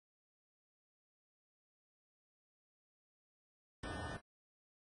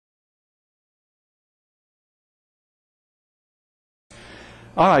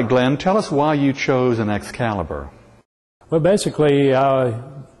All right, Glenn, tell us why you chose an Excalibur. Well, basically, I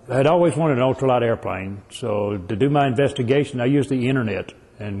had always wanted an ultralight airplane, so to do my investigation, I used the internet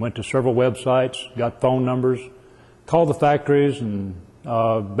and went to several websites, got phone numbers, called the factories, and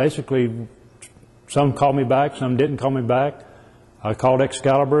basically some called me back, some didn't call me back. I called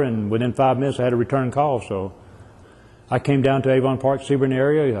Excalibur, and within 5 minutes I had a return call, so I came down to Avon Park, Sebring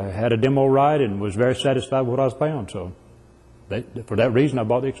area. I had a demo ride and was very satisfied with what I was paying, so for that reason I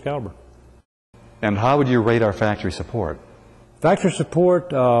bought the Excalibur. And how would you rate our factory support? Factory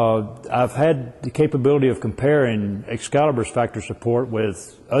support, I've had the capability of comparing Excalibur's factory support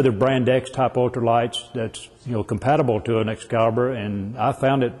with other brand X type ultralights that's compatible to an Excalibur, and I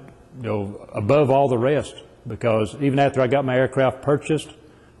found it above all the rest, because even after I got my aircraft purchased,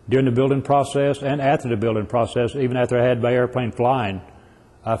 during the building process and after the building process, even after I had my airplane flying,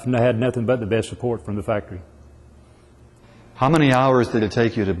 I've had nothing but the best support from the factory. How many hours did it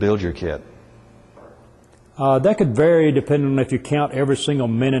take you to build your kit? That could vary depending on if you count every single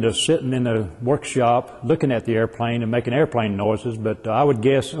minute of sitting in the workshop looking at the airplane and making airplane noises, but I would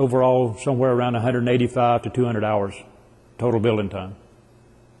guess overall somewhere around 185 to 200 hours total building time.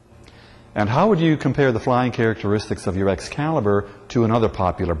 And how would you compare the flying characteristics of your Excalibur to another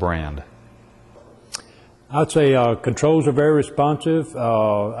popular brand? I'd say controls are very responsive.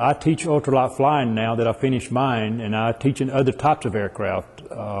 I teach ultralight flying now that I finished mine, and I teach in other types of aircraft,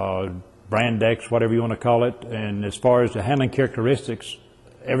 brand X, whatever you want to call it. And as far as the handling characteristics,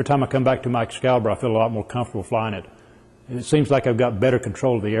 every time I come back to my Excalibur, I feel a lot more comfortable flying it. And it seems like I've got better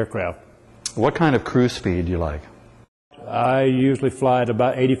control of the aircraft. What kind of cruise speed do you like? I usually fly at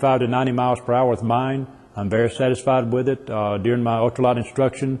about 85 to 90 miles per hour with mine. I'm very satisfied with it. During my ultralight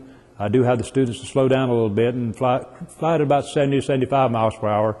instruction, I do have the students to slow down a little bit and fly at about 70 to 75 miles per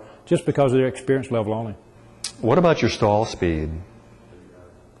hour, just because of their experience level only. What about your stall speed?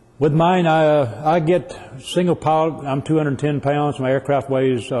 With mine, I get single pilot. I'm 210 pounds. My aircraft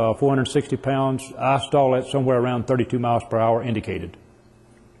weighs 460 pounds. I stall at somewhere around 32 miles per hour indicated.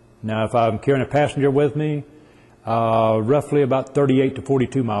 Now, if I'm carrying a passenger with me, roughly about 38 to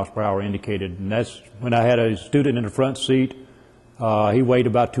 42 miles per hour indicated. And that's when I had a student in the front seat. He weighed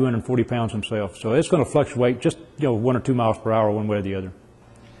about 240 pounds himself. So it's going to fluctuate just 1 or 2 miles per hour one way or the other.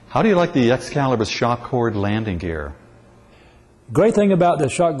 How do you like the Excalibur's shock cord landing gear? Great thing about the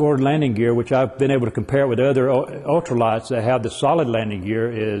shock cord landing gear, which I've been able to compare it with other ultralights that have the solid landing gear,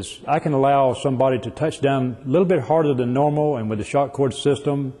 is I can allow somebody to touch down a little bit harder than normal, and with the shock cord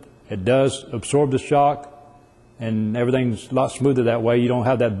system, it does absorb the shock, and everything's a lot smoother that way. You don't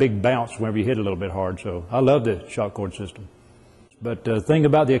have that big bounce whenever you hit a little bit hard. So I love the shock cord system. But the thing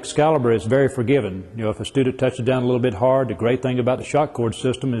about the Excalibur is very forgiving. If a student touches down a little bit hard, the great thing about the shock cord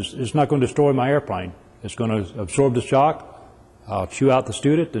system is it's not going to destroy my airplane. It's going to absorb the shock, I'll chew out the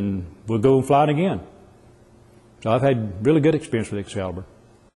student, and we'll go and fly it again. So I've had really good experience with the Excalibur.